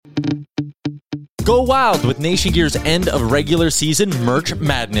Go wild with Nation Gear's end of regular season merch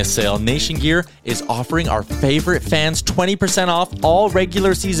madness sale. Nation Gear is offering our favorite fans 20% off all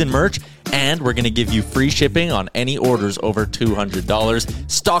regular season merch, and we're going to give you free shipping on any orders over $200.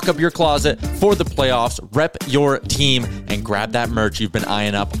 Stock up your closet for the playoffs, rep your team, and grab that merch you've been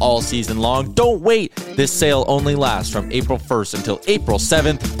eyeing up all season long. Don't wait. This sale only lasts from April 1st until April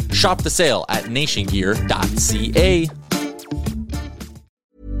 7th. Shop the sale at nationgear.ca.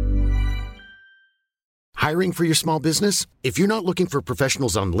 Hiring for your small business? If you're not looking for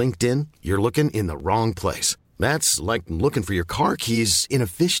professionals on LinkedIn, you're looking in the wrong place. That's like looking for your car keys in a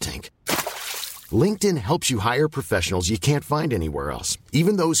fish tank. LinkedIn helps you hire professionals you can't find anywhere else,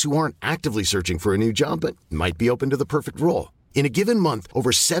 even those who aren't actively searching for a new job but might be open to the perfect role. In a given month, over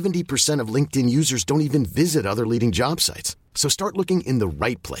 70% of LinkedIn users don't even visit other leading job sites. So start looking in the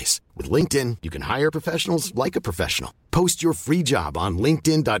right place. With LinkedIn, you can hire professionals like a professional. Post your free job on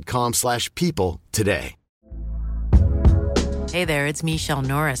linkedin.com/people today. Hey there, it's Michelle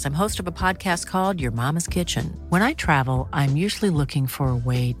Norris. I'm host of a podcast called Your Mama's Kitchen. When I travel, I'm usually looking for a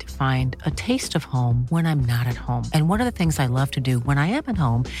way to find a taste of home when I'm not at home. And one of the things I love to do when I am at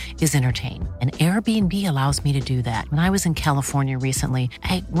home is entertain. And Airbnb allows me to do that. When I was in California recently,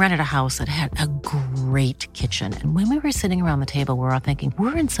 I rented a house that had a great kitchen. And when we were sitting around the table, we were all thinking,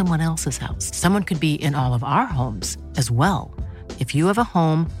 we're in someone else's house. Someone could be in all of our homes as well. If you have a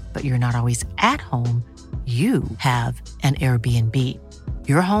home, but you're not always at home, you have an Airbnb.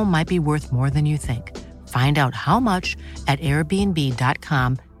 Your home might be worth more than you think. Find out how much at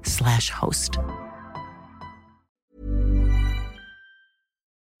airbnb.com/host.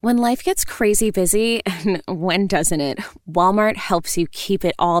 When life gets crazy busy, and when doesn't it? Walmart helps you keep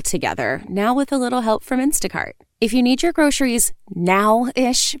it all together, now with a little help from Instacart. If you need your groceries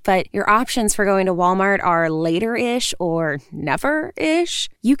now-ish, but your options for going to Walmart are later-ish or never-ish,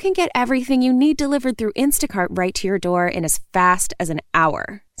 you can get everything you need delivered through Instacart right to your door in as fast as an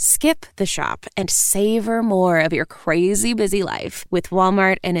hour. Skip the shop and savor more of your crazy busy life with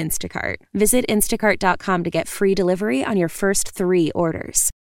Walmart and Instacart. Visit instacart.com to get free delivery on your first 3 orders.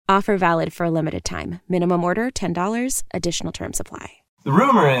 Offer valid for a limited time. Minimum order $10. Additional terms apply. The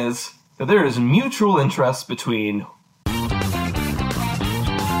rumor is that there is mutual interest between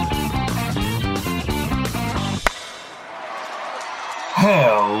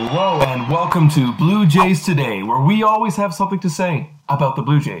Hello and welcome to Blue Jays Today, where we always have something to say about the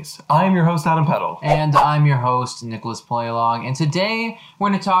Blue Jays. I am your host, Adam Peddle. And I'm your host, Nicholas Playlong. And today, we're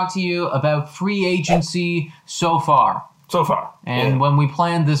going to talk to you about free agency so far. And when we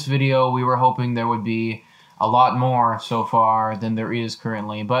planned this video, we were hoping there would be a lot more so far than there is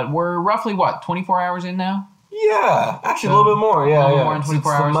currently. But we're roughly, 24 hours in now? Yeah, actually a little bit more. Yeah, a little more than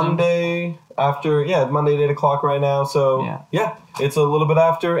 24 hours Monday after, Monday at 8 o'clock right now. So, yeah, it's a little bit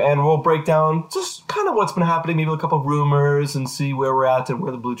after, and we'll break down just kind of what's been happening, maybe a couple of rumors, and see where we're at and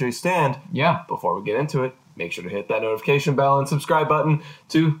where the Blue Jays stand. Yeah. Before we get into it, make sure to hit that notification bell and subscribe button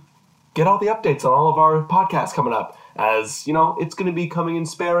to get all the updates on all of our podcasts coming up. As, it's going to be coming in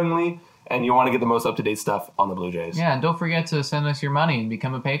sparingly, and you want to get the most up-to-date stuff on the Blue Jays. Yeah, and don't forget to send us your money and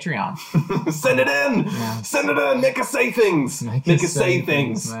become a Patreon. Send it in! Yeah. Send it in! Make us say things! Make us say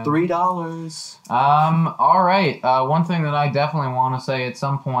things. $3. All right. One thing that I definitely want to say at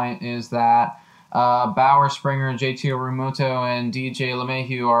some point is that Bauer, Springer, JT Realmuto, and DJ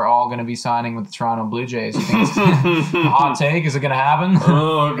LeMahieu are all going to be signing with the Toronto Blue Jays. You think it's a hot take? Is it going to happen?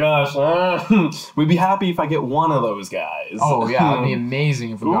 Oh, gosh. We'd be happy if I get one of those guys. Oh, yeah. That'd be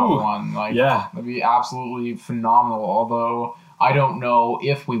amazing if we got one. That'd be absolutely phenomenal, although I don't know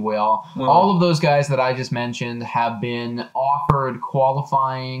if we will. All of those guys that I just mentioned have been offered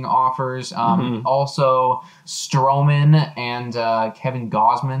qualifying offers. Also, Stroman and Kevin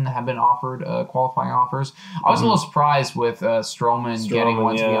Gausman have been offered qualifying offers. I was a little surprised with Stroman getting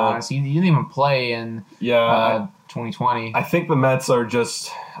one, to be honest. He didn't even play in 2020. I think the Mets are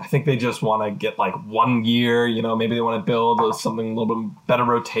they just want to get 1 year. Maybe they want to build something a little bit better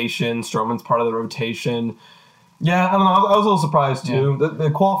rotation. Stroman's part of the rotation. Yeah, I don't know. I was a little surprised, too. Yeah. The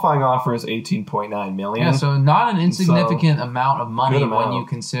qualifying offer is $18.9 million. Yeah, so not an insignificant amount of money when you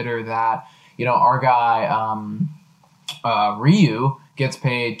consider that, our guy, Ryu, gets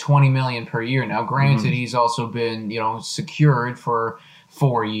paid $20 million per year. Now, granted, he's also been, secured for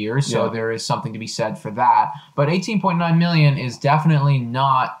 4 years, so there is something to be said for that. But $18.9 million is definitely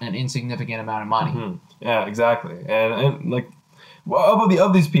not an insignificant amount of money. Mm-hmm. Yeah, exactly. And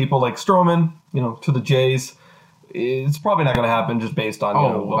of these people, like Stroman, to the Jays, it's probably not going to happen just based on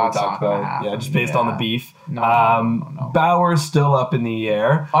what we talked about. Yeah, just based on the beef. No. Bauer's still up in the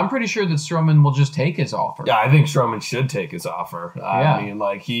air. I'm pretty sure that Stroman will just take his offer. Yeah, I think Stroman should take his offer. I mean,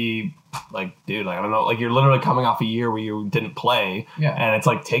 like, dude, like, I don't know, like, you're literally coming off a year where you didn't play, and it's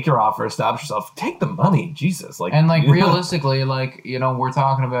like, take your offer, establish yourself, take the money, Jesus, like, and like realistically, like, you know, we're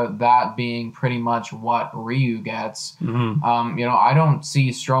talking about that being pretty much what Ryu gets. You know, I don't see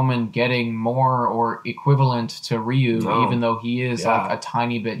Strowman getting more or equivalent to Ryu, even though he is like a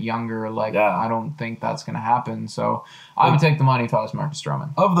tiny bit younger. Like, I don't think that's gonna happen. So I would take the money if I was Marcus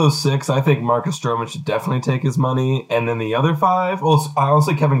Strowman. Of those 6, I think Marcus Strowman should definitely take his money, and then the other 5, well, I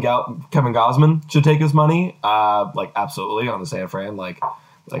honestly, Kevin Gosman should take his money. Like, absolutely, on the San Fran. Like,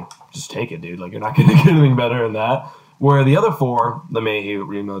 just take it, dude. Like, you're not going to get anything better than that. Where the other 4, LeMahieu,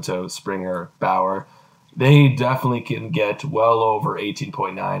 Realmuto, Springer, Bauer, they definitely can get well over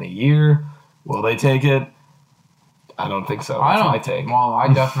 18.9 a year. Will they take it? I don't think so. That's my take. Well,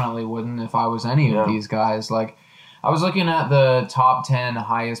 I definitely wouldn't if I was any of these guys. Like, I was looking at the top 10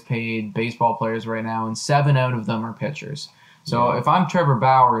 highest paid baseball players right now, and 7 out of them are pitchers. So if I'm Trevor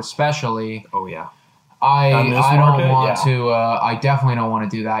Bauer especially, I don't want to, I definitely don't want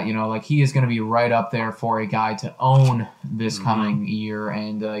to do that. You know, like, he is going to be right up there for a guy to own this coming year,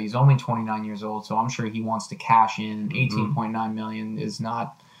 and he's only 29 years old, so I'm sure he wants to cash in. 18.9 million is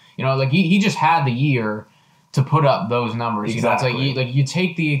not, you know, like, he just had the year to put up those numbers. Exactly. You know, it's like you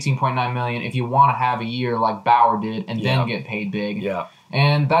take the 18.9 million if you want to have a year like Bauer did, and then get paid big. Yeah.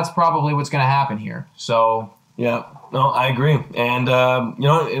 And that's probably what's going to happen here. So yeah, no, I agree. And, you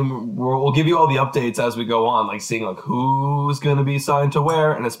know, and we'll give you all the updates as we go on, like seeing like who's going to be signed to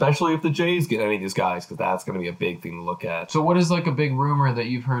where, and especially if the Jays get any of these guys, because that's going to be a big thing to look at. So what is like a big rumor that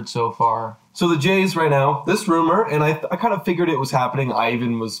you've heard so far? So the Jays right now, this rumor, and I kind of figured it was happening. I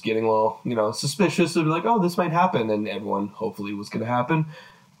even was getting a little, you know, suspicious of like, oh, this might happen, and everyone hopefully was going to happen.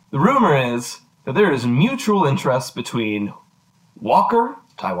 The rumor is that there is mutual interest between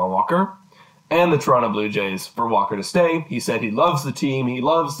Taijuan Walker, and the Toronto Blue Jays for Walker to stay. He said he loves the team, he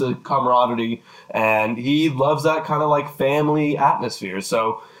loves the camaraderie, and he loves that kind of like family atmosphere.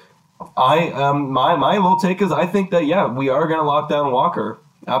 So my little take is I think that, yeah, we are going to lock down Walker.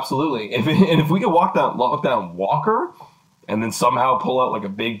 Absolutely. If we can lock down Walker and then somehow pull out like a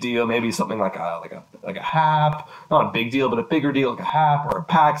big deal, maybe something like a Hap, not a big deal, but a bigger deal like a Hap or a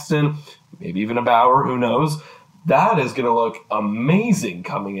Paxton, maybe even a Bauer, who knows? That is going to look amazing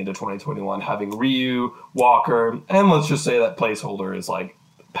coming into 2021, having Ryu, Walker, and let's just say that placeholder is like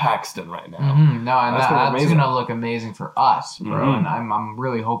Paxton right now. No, and that's going to look amazing for us, bro. And I'm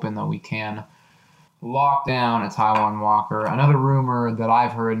really hoping that we can lock down a Taijuan Walker. Another rumor that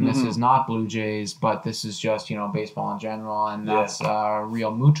I've heard, and this is not Blue Jays, but this is just, you know, baseball in general, and that's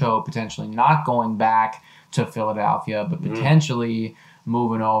Realmuto potentially not going back to Philadelphia, but potentially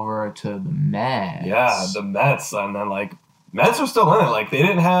moving over to the Mets. Yeah, the Mets. And then, like, Mets are still in it. Like, they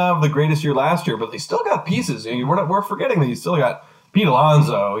didn't have the greatest year last year, but they still got pieces. You know, we're forgetting that you still got Pete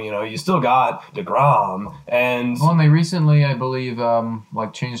Alonso, you know, you still got DeGrom. And they recently, I believe,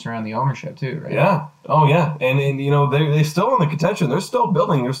 like, changed around the ownership, too, right? Yeah. Oh, yeah. And you know, they're still in the contention. They're still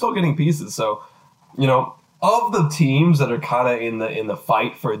building. They're still getting pieces. So, you know, of the teams that are kind of in the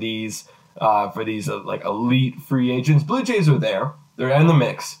fight for these like, elite free agents, Blue Jays are there. They're in the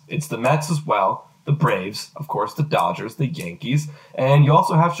mix. It's the Mets as well, the Braves, of course, the Dodgers, the Yankees, and you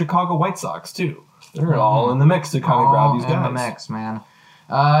also have Chicago White Sox, too. They're all in the mix to kind of grab these guys. In the mix, man.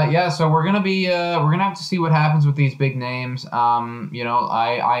 So we're gonna have to see what happens with these big names. You know,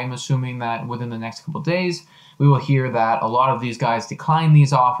 I am assuming that within the next couple of days we will hear that a lot of these guys decline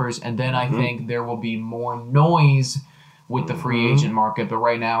these offers, and then I think there will be more noise with the free agent market. But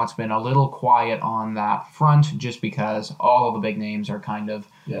right now it's been a little quiet on that front, just because all of the big names are kind of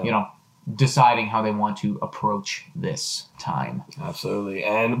you know, deciding how they want to approach this time. Absolutely.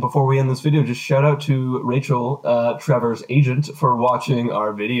 And before we end this video, just shout out to Rachel, Trevor's agent, for watching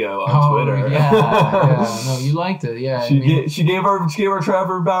our video on Twitter. Yeah. No, you liked it. Yeah. She gave our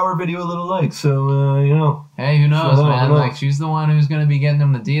Trevor Bauer video a little like. So you know. Hey, who knows, man? Who knows? Like, she's the one who's going to be getting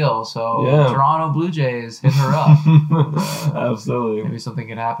him the deal. So Toronto Blue Jays, hit her up. Absolutely. Maybe something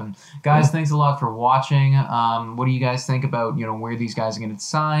could happen. Guys, thanks a lot for watching. What do you guys think about, you know, where these guys are going to get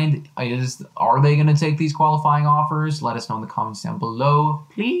signed? Are they going to take these qualifying offers? Let us know in the comments down below,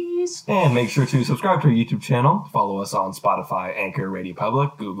 please. And make sure to subscribe to our YouTube channel. Follow us on Spotify, Anchor, Radio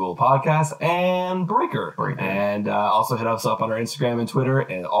Public, Google Podcasts, and Breaker. And also hit us up on our Instagram and Twitter,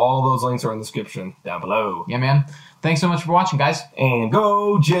 and all those links are in the description down below. Yeah, man. Thanks so much for watching, guys. And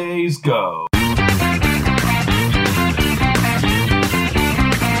go, Jays, go.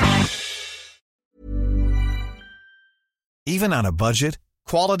 Even on a budget,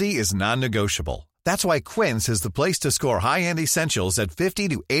 quality is non-negotiable. That's why Quince is the place to score high-end essentials at 50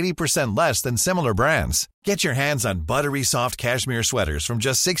 to 80% less than similar brands. Get your hands on buttery soft cashmere sweaters from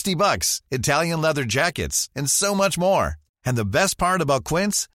just $60, Italian leather jackets, and so much more. And the best part about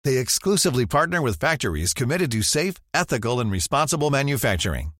Quince, they exclusively partner with factories committed to safe, ethical, and responsible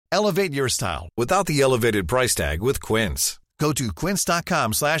manufacturing. Elevate your style without the elevated price tag with Quince. Go to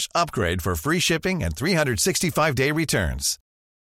quince.com/upgrade for free shipping and 365-day returns.